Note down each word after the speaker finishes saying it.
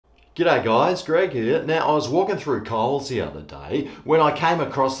G'day guys, Greg here. Now I was walking through Coles the other day when I came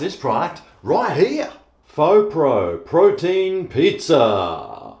across this product right here. Fropro Protein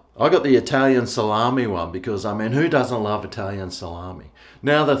Pizza. I got the Italian salami one because, I mean, who doesn't love Italian salami?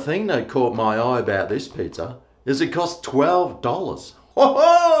 Now the thing that caught my eye about this pizza is it costs $12.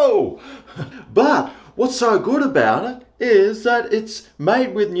 Whoa! But what's so good about it is that it's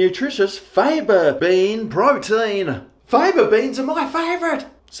made with nutritious faba bean protein. Faba beans are my favourite,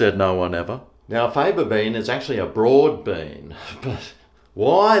 said no one ever. Now faba bean is actually a broad bean, but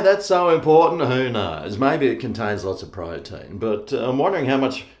why that's so important, who knows? Maybe it contains lots of protein, but I'm wondering how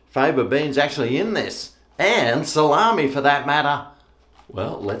much faba bean's actually in this, and salami for that matter.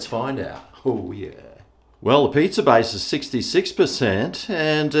 Well, let's find out. Oh yeah. Well, the pizza base is 66%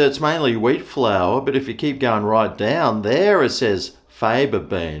 and it's mainly wheat flour, but if you keep going right down there, it says faba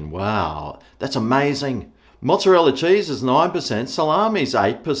bean. Wow, that's amazing. Mozzarella cheese is 9%, salami is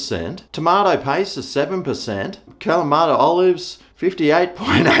 8%, tomato paste is 7%, Kalamata olives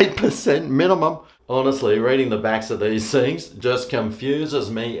 58.8% minimum. Honestly, reading the backs of these things just confuses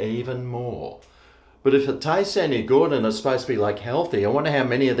me even more. But if it tastes any good and it's supposed to be like healthy, I wonder how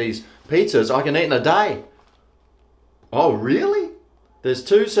many of these pizzas I can eat in a day. Oh, really? There's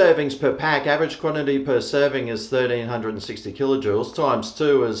 2 servings per pack. Average quantity per serving is 1,360 kilojoules. Times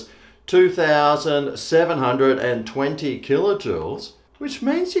 2 is 2,720 kilojoules, which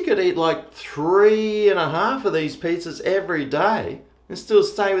means you could eat like 3.5 of these pizzas every day and still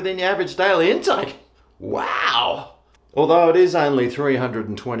stay within your average daily intake. Wow! Although it is only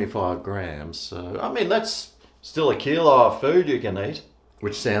 325 grams, so I mean that's still a kilo of food you can eat,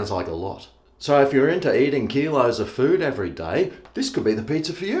 which sounds like a lot. So if you're into eating kilos of food every day, this could be the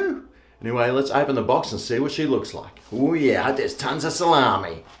pizza for you. Anyway, let's open the box and see what she looks like. Oh yeah, there's tons of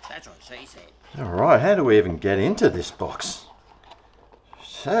salami. That's what she said. All right, how do we even get into this box?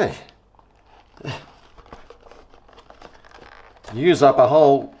 Say, use up a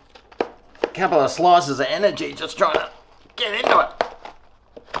whole couple of slices of energy just trying to get into it.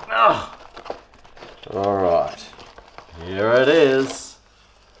 Oh. All right, here it is.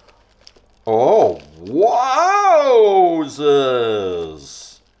 Oh,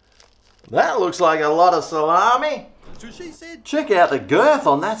 wowzers! That looks like a lot of salami. That's what she said. Check out the girth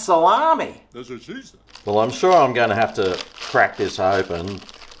on that salami. That's what she said. Well, I'm sure I'm going to have to crack this open.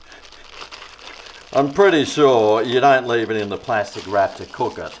 I'm pretty sure you don't leave it in the plastic wrap to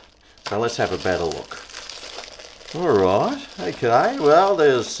cook it. So let's have a better look. All right, okay. Well,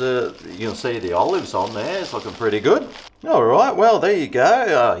 there's, you can see the olives on there. It's looking pretty good. All right, well, there you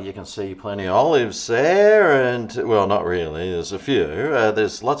go. You can see plenty of olives there, and, well, not really. There's a few.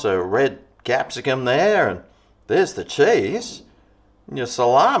 There's lots of red capsicum there, and there's the cheese. And your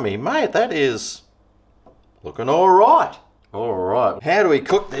salami, mate, that is looking all right. All right, how do we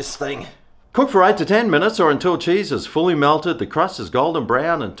cook this thing? Cook for 8 to 10 minutes or until cheese is fully melted, the crust is golden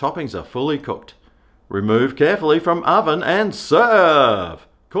brown, and toppings are fully cooked. Remove carefully from oven and serve.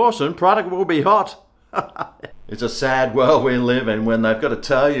 Caution, product will be hot. It's a sad world we live in when they've got to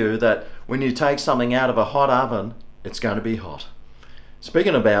tell you that when you take something out of a hot oven, it's going to be hot.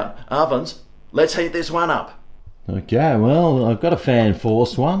 Speaking about ovens, let's heat this one up. Okay, well, I've got a fan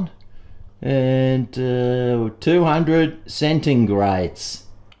force one and 200 centigrades.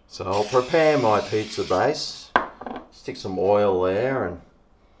 So I'll prepare my pizza base, stick some oil there and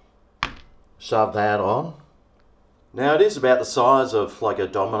shove that on. Now it is about the size of like a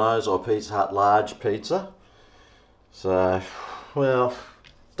Domino's or Pizza Hut large pizza. So, well,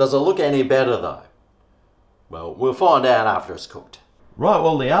 does it look any better though? Well, we'll find out after it's cooked. Right,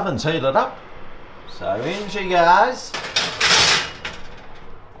 well the oven's heated up. So in she goes.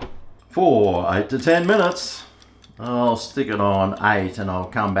 For 8 to 10 minutes. I'll stick it on 8 and I'll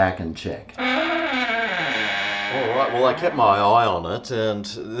come back and check. Alright, well I kept my eye on it and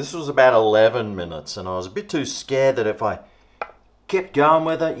this was about 11 minutes and I was a bit too scared that if I kept going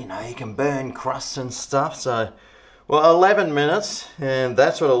with it, you know, you can burn crusts and stuff. So, well, 11 minutes and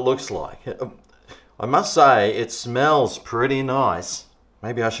that's what it looks like. I must say it smells pretty nice.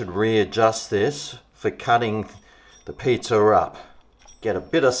 Maybe I should readjust this for cutting the pizza up. Get a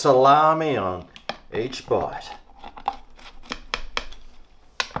bit of salami on each bite.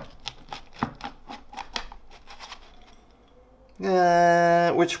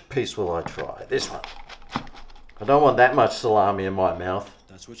 Which piece will I try? This one. I don't want that much salami in my mouth.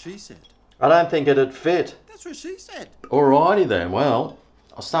 That's what she said. I don't think it'd fit. That's what she said. Alrighty then, well,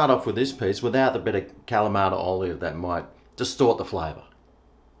 I'll start off with this piece without the bit of Kalamata olive that might distort the flavour.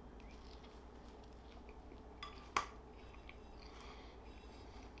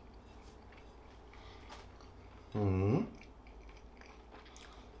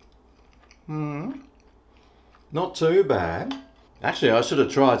 Not too bad. Actually, I should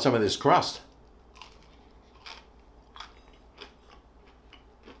have tried some of this crust.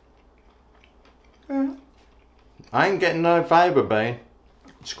 I ain't getting no favour bean.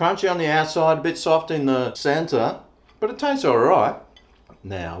 It's crunchy on the outside, a bit soft in the centre, but it tastes alright.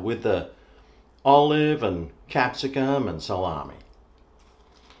 Now, with the olive and capsicum and salami.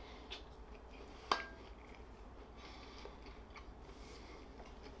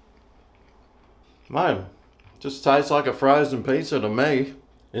 Man, just tastes like a frozen pizza to me.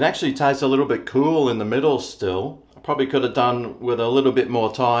 It actually tastes a little bit cool in the middle still. I probably could have done with a little bit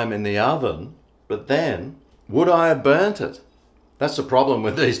more time in the oven, but then, would I have burnt it? That's the problem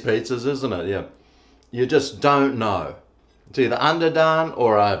with these pizzas, isn't it? Yeah. You just don't know. It's either underdone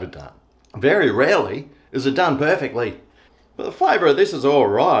or overdone. Very rarely is it done perfectly. But the flavour of this is all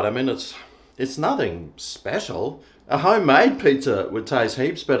right. I mean, it's nothing special. A homemade pizza would taste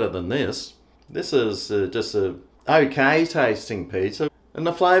heaps better than this. This is just a okay tasting pizza, and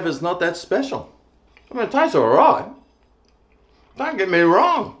the flavour's not that special. I mean, it tastes all right. Don't get me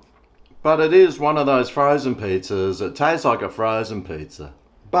wrong. But it is one of those frozen pizzas. It tastes like a frozen pizza.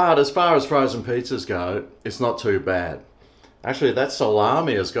 But as far as frozen pizzas go, it's not too bad. Actually, that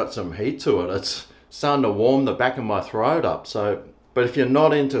salami has got some heat to it. It's starting to warm the back of my throat up. But if you're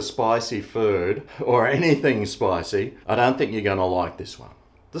not into spicy food or anything spicy, I don't think you're going to like this one.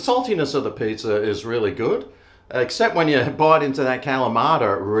 The saltiness of the pizza is really good, except when you bite into that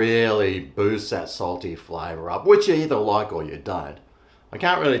calamata, it really boosts that salty flavour up, which you either like or you don't. I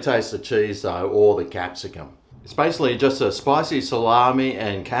can't really taste the cheese though, or the capsicum. It's basically just a spicy salami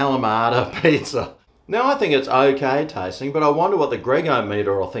and calamata pizza. Now I think it's okay tasting, but I wonder what the Grego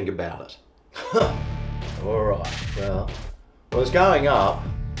meter will think about it. Alright, well, it's going up.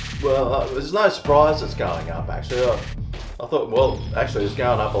 Well, there's no surprise it's going up actually. I thought, well, actually it's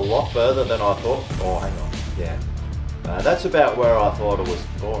going up a lot further than I thought. Oh, hang on, yeah. That's about where I thought it was.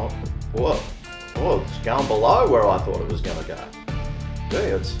 Oh, it's going below where I thought it was going to go. Gee,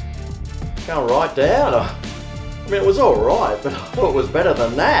 it's going right down. I mean, it was all right, but I thought it was better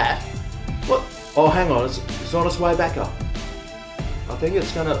than that. What? Oh, hang on, it's on its way back up. I think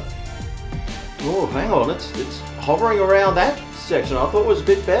it's gonna. Oh, hang on, it's hovering around that section. I thought it was a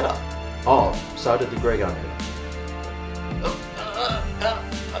bit better. Oh, so did the Grego meter.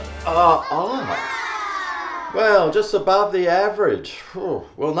 Well, just above the average.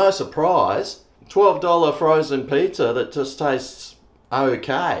 Well, no surprise. $12 frozen pizza that just tastes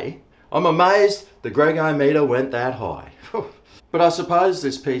okay. I'm amazed the Grego meter went that high. But I suppose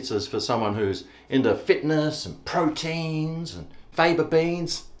this pizza's for someone who's into fitness and proteins and fava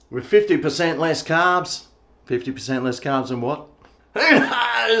beans with 50% less carbs. 50% less carbs than what? Who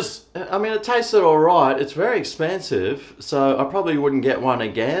knows? I mean, it tasted alright. It's very expensive, so I probably wouldn't get one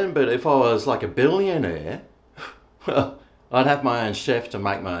again, but if I was like a billionaire, well, I'd have my own chef to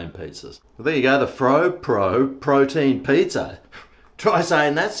make my own pizzas. Well, there you go, the Fropro protein pizza. Try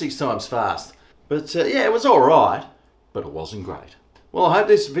saying that 6 times fast. But yeah, it was alright, but it wasn't great. Well, I hope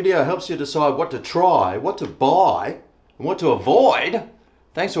this video helps you decide what to try, what to buy, and what to avoid.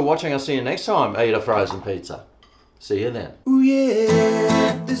 Thanks for watching. I'll see you next time. Eat a frozen pizza. See you then. Ooh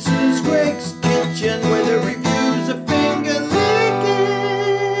yeah, this is Greg's Kitchen.